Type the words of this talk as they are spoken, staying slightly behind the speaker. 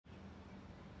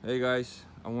Hey guys,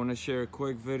 I want to share a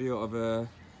quick video of a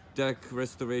deck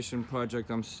restoration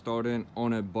project I'm starting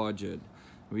on a budget.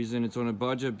 Reason it's on a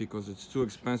budget because it's too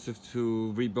expensive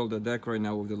to rebuild a deck right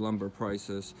now with the lumber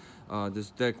prices.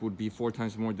 This deck would be 4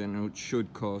 times more than it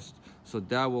should cost, so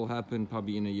that will happen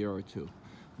probably in a year or two.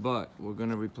 But we're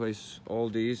gonna replace all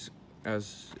these,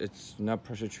 as it's not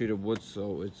pressure treated wood,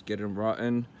 so it's getting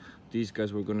rotten. These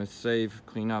guys we're gonna save,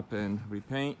 clean up, and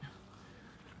repaint.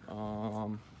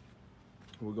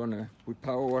 We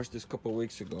power washed this a couple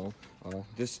weeks ago.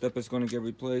 This step is gonna get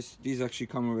replaced. These actually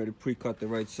come already pre-cut the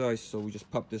right size, so we just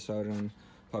pop this out and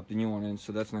pop the new one in,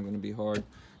 so that's not gonna be hard.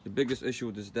 The biggest issue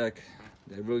with this deck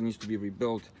that really needs to be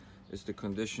rebuilt is the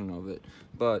condition of it.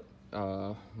 But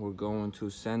we're going to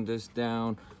sand this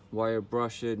down, wire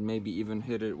brush it, maybe even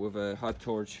hit it with a hot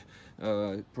torch,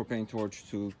 propane torch,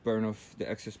 to burn off the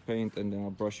excess paint, and then I'll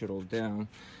brush it all down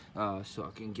so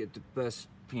I can get the best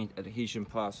paint adhesion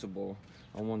possible.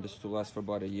 I want this to last for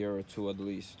about a year or two at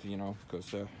least, you know,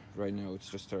 because right now it's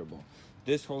just terrible.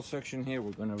 This whole section here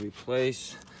we're gonna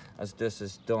replace, as this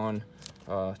is done.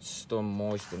 It's still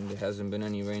moist and there hasn't been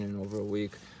any rain in over a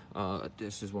week.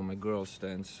 This is where my grill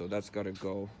stands, so that's gotta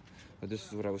go. But this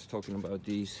is what I was talking about.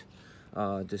 These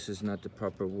this is not the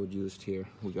proper wood used here.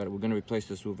 We're gonna replace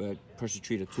this with a pressure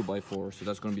treated 2x4, so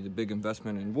that's gonna be the big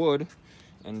investment in wood.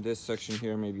 And this section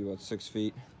here maybe about 6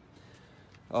 feet.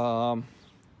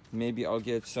 Maybe I'll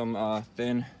get some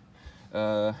thin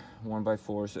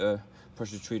 1x4s,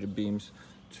 pressure treated beams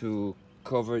to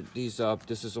cover these up.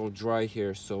 This is all dry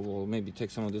here, so we'll maybe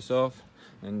take some of this off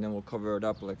and then we'll cover it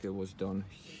up like it was done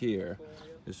here.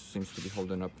 This seems to be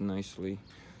holding up nicely.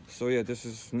 So yeah, this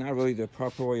is not really the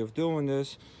proper way of doing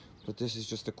this, but this is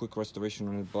just a quick restoration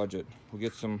on a budget. We'll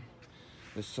get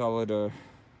a solid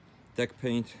deck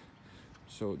paint,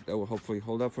 so that will hopefully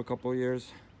hold up for a couple of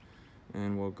years,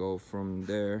 and we'll go from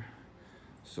there.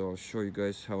 So I'll show you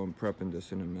guys how I'm prepping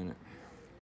this in a minute.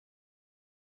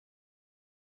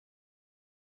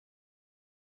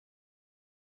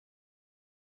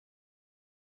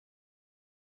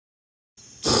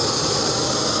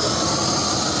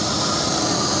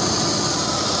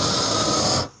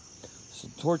 So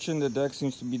torching the deck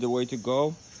seems to be the way to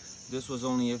go. This was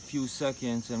only a few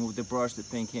seconds, and with the brush the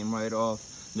paint came right off.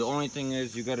 The only thing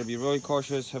is you got to be really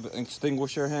cautious, have an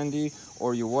extinguisher handy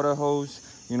or your water hose.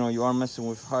 You know, you are messing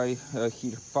with high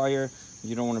heat fire.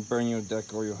 You don't want to burn your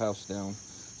deck or your house down.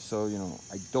 So, you know,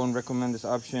 I don't recommend this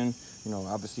option. You know,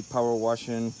 obviously power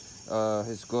washing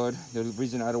is good. The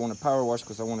reason I don't want to power wash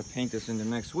because I want to paint this in the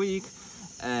next week,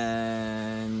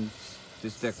 and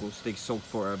this deck will stay soaked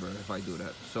forever if I do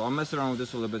that. So I'll mess around with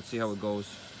this a little bit, see how it goes,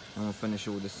 and we'll finish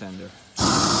it with the sander.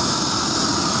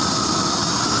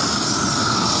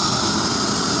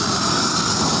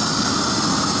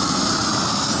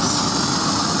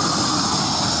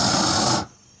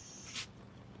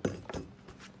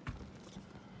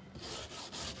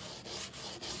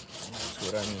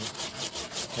 That's what I mean.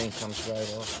 Paint comes right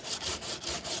off.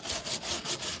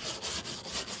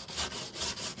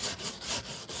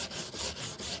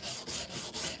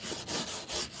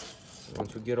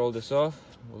 Once we get all this off,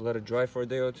 we'll let it dry for a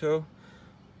day or two.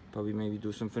 Probably maybe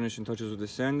do some finishing touches with the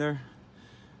sander,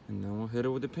 and then we'll hit it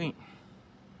with the paint.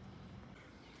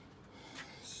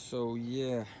 So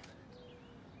yeah,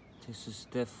 this is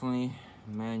definitely a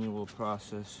manual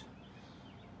process.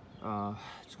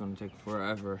 It's gonna take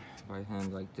forever by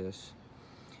hand like this.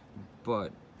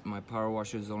 But my power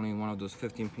washer is only one of those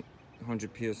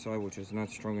 1500 PSI, which is not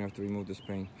strong enough to remove this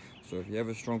paint. So if you have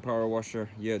a strong power washer,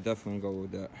 yeah, definitely go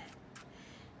with that.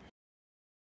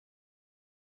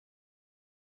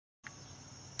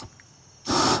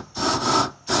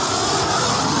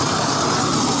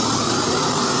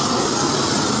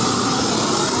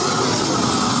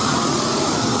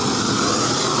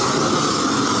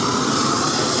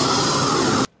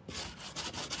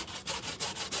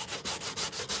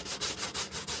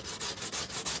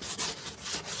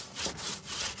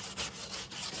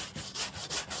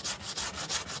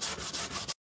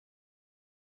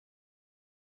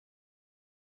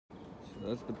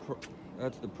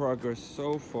 That's the progress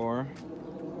so far.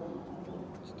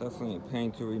 It's definitely a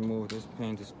pain to remove. This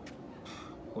paint is,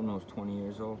 who knows, 20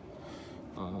 years old.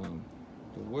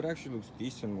 The wood actually looks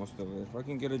decent, most of it. If I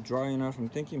can get it dry enough, I'm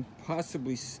thinking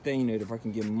possibly stain it if I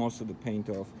can get most of the paint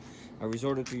off. I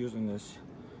resorted to using this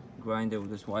grinder with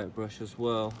this wire brush as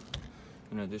well,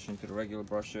 in addition to the regular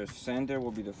brushes. Sander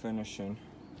will be the finishing.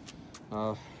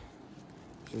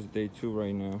 This is day 2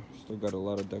 right now. Still got a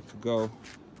lot of deck to go.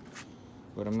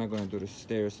 But I'm not going to do the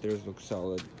stairs. Stairs look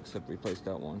solid, except replace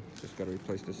that one. Just got to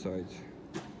replace the sides.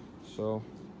 So,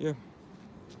 yeah.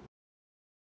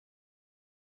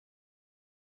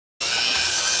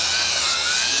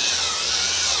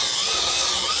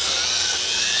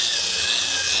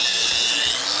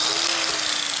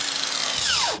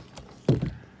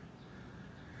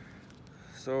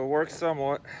 works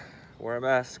somewhat. Wear a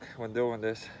mask when doing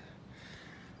this.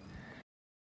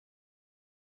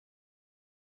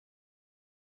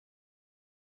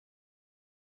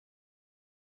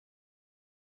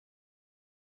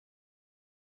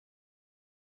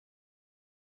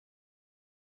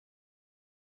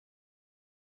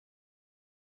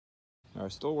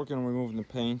 Alright, still working on removing the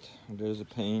paint. There's a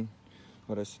pain,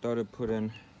 but I started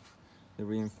putting the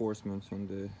reinforcements on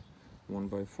the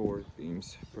 1x4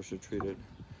 beams, pressure treated,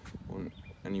 on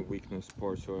any weakness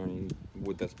parts or any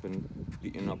wood that's been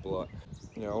beaten up a lot.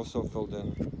 Yeah, I also filled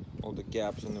in all the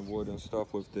gaps in the wood and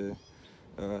stuff with the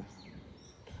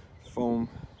foam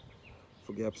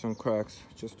for gaps and cracks,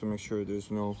 just to make sure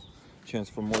there's no chance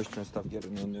for moisture and stuff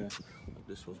getting in there.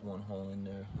 This was one hole in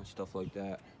there and stuff like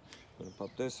that. Gonna pop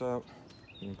this out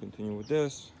and continue with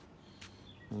this,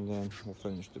 and then we'll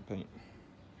finish the paint.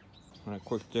 And a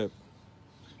quick tip: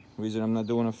 the reason I'm not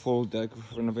doing a full deck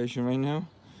renovation right now,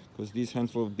 because these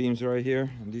handful of beams right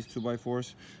here and these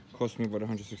 2x4s cost me about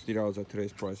 $160 at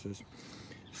today's prices.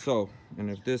 So, and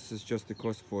if this is just the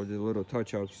cost for the little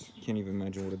touch-ups, can't even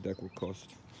imagine what a deck would cost.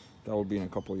 That will be in a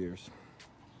couple years.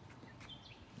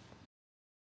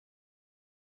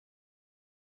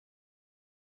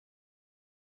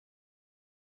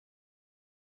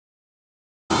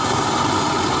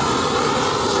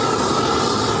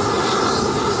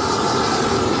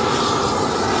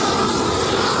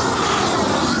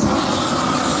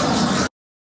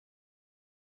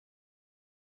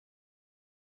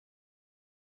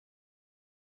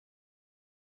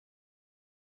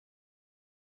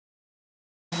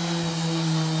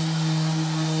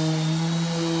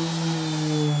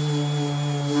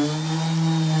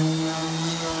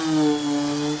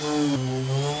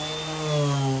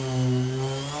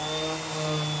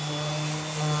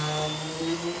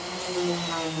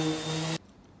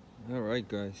 Alright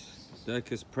guys,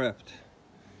 deck is prepped.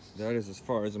 That is as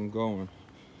far as I'm going.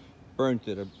 Burnt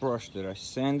it, I brushed it, I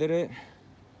sanded it.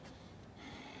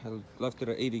 I left it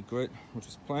at 80 grit, which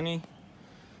is plenty.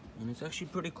 And it's actually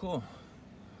pretty cool.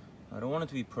 I don't want it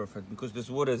to be perfect because this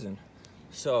wood isn't.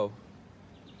 So,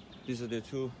 these are the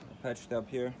two I patched up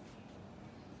here.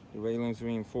 The railings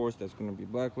reinforced, that's gonna be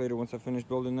black later once I finish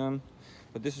building them.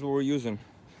 But this is what we're using.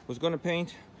 Was gonna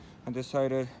paint, I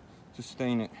decided to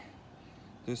stain it.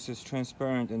 This is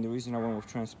transparent, and the reason I went with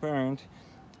transparent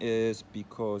is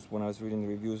because when I was reading the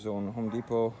reviews on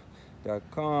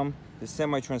HomeDepot.com, the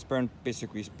semi-transparent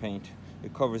basically is paint.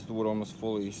 It covers the wood almost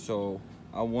fully, so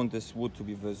I want this wood to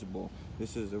be visible.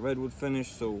 This is a redwood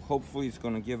finish, so hopefully it's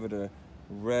gonna give it a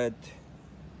red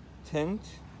tint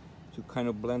to kind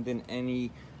of blend in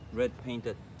any red paint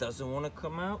that doesn't want to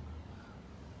come out,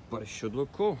 but it should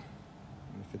look cool.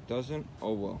 And if it doesn't,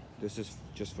 oh well. This is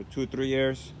just for 2-3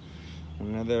 years.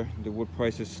 Another, the wood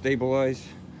prices stabilize,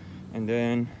 and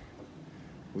then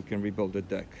we can rebuild the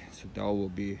deck. So that will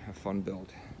be a fun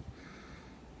build.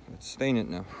 Let's stain it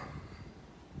now.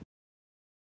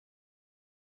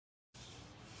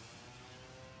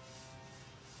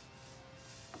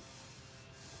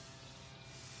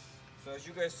 So as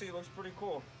you guys see, it looks pretty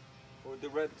cool. With the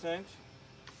red tint,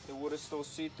 the wood is still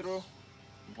see-through.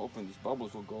 I'm hoping these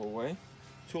bubbles will go away.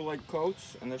 2 light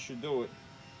coats, and that should do it.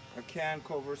 A can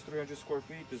covers 300 square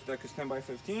feet. This deck is 10 by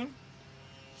 15.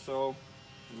 So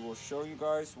we will show you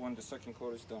guys when the second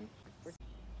coat is done.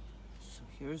 So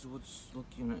here's what's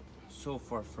looking at so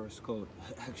far first coat.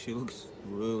 It actually looks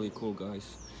really cool,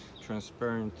 guys.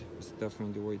 Transparent is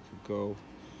definitely the way to go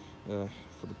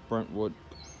for the burnt wood.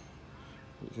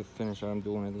 The finish I'm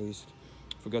doing at least.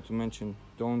 Forgot to mention,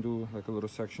 don't do like a little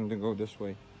section to go this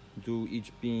way. Do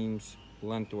each beams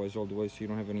lengthwise all the way so you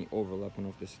don't have any overlapping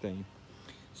of the stain.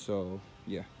 So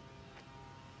yeah,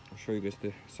 I'll show you guys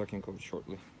the second coat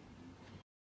shortly.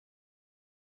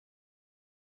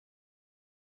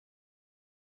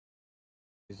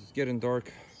 It's getting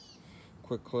dark.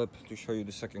 Quick clip to show you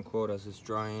the second coat as it's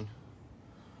drying.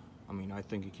 I mean, I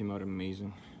think it came out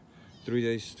amazing. 3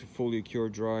 days to fully cure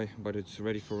dry, but it's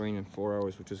ready for rain in 4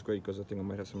 hours, which is great because I think I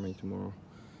might have some rain tomorrow.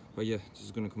 But yeah, this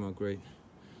is gonna come out great.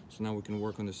 So now we can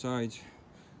work on the sides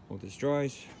while this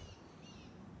dries,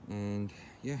 and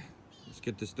yeah, let's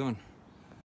get this done.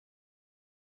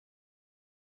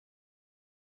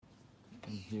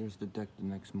 And here's the deck the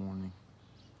next morning.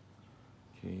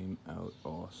 Came out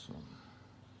awesome.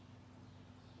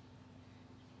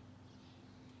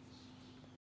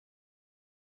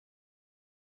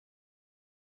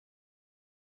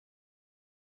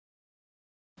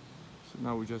 So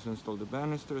now we just install the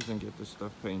banisters and get this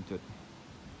stuff painted,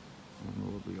 and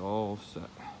we'll be all set.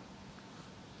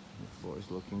 The floor is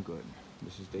looking good.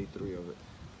 This is day 3 of it.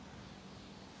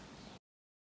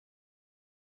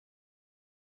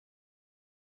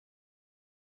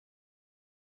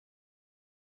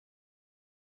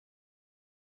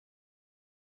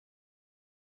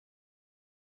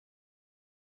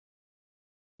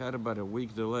 Had about a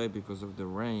week delay because of the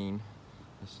rain.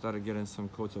 I started getting some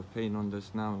coats of paint on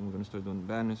this now. I'm gonna start doing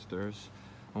banisters.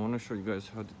 I want to show you guys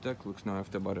how the deck looks now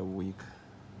after about a week.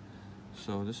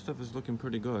 So this stuff is looking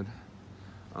pretty good.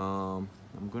 I'm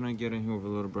gonna get in here with a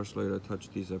little brush later, touch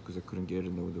these up because I couldn't get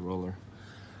in there with the roller.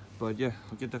 But yeah,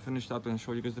 I'll get that finished up and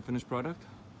show you guys the finished product.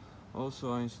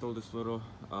 Also, I installed this little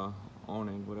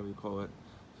awning, whatever you call it.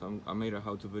 So I made a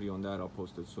how-to video on that. I'll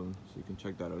post it soon, so you can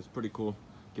check that out. It's pretty cool.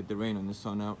 Get the rain and the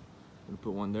sun out. I'm gonna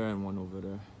put one there and one over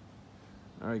there.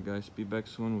 Alright guys, be back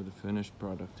soon with the finished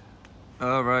product.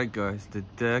 Alright guys, the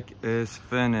deck is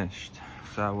finished.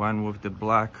 So I went with the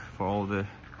black for all the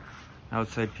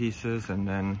outside pieces, and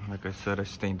then like I said, I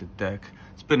stained the deck.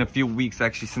 It's been a few weeks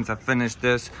actually since I finished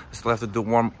this. I still have to do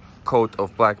one coat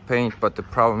of black paint, but the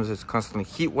problem is it's constantly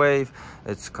heat wave,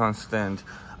 it's constant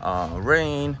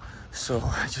rain, so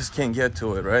I just can't get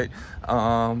to it, right?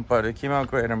 But it came out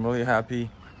great. I'm really happy.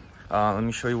 Let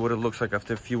me show you what it looks like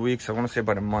after a few weeks. I want to say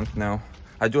about a month now.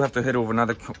 I do have to hit over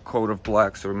another coat of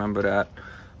black, so remember that.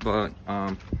 But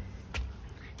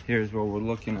here's what we're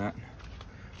looking at.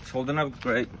 It's holding up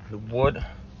great. The wood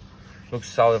looks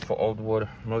solid for old wood.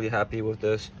 I'm really happy with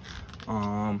this.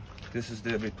 This is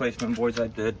the replacement boards I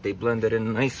did. They blended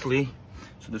in nicely.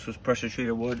 So this was pressure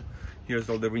treated wood. Here's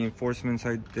all the reinforcements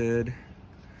I did.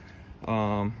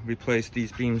 Replaced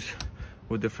these beams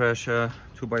with the fresh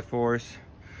 2x4s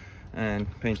and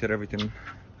painted everything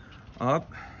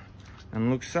up and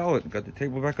looks solid. Got the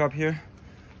table back up here.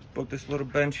 Built this little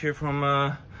bench here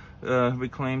from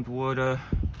reclaimed wood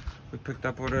we picked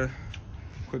up with a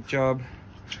quick job,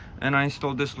 and I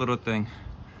installed this little thing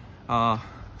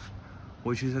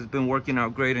which has been working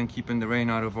out great and keeping the rain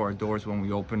out of our doors when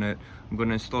we open it. I'm going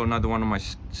to install another one on my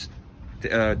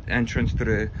entrance to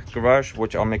the garage,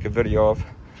 which I'll make a video of.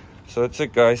 So that's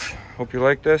it guys, hope you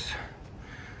like this.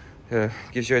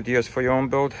 Gives you ideas for your own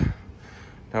build.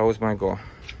 That was my goal.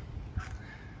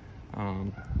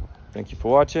 Thank you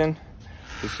for watching.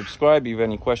 Please subscribe. If you have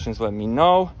any questions, let me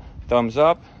know. Thumbs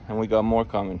up, and we got more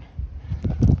coming.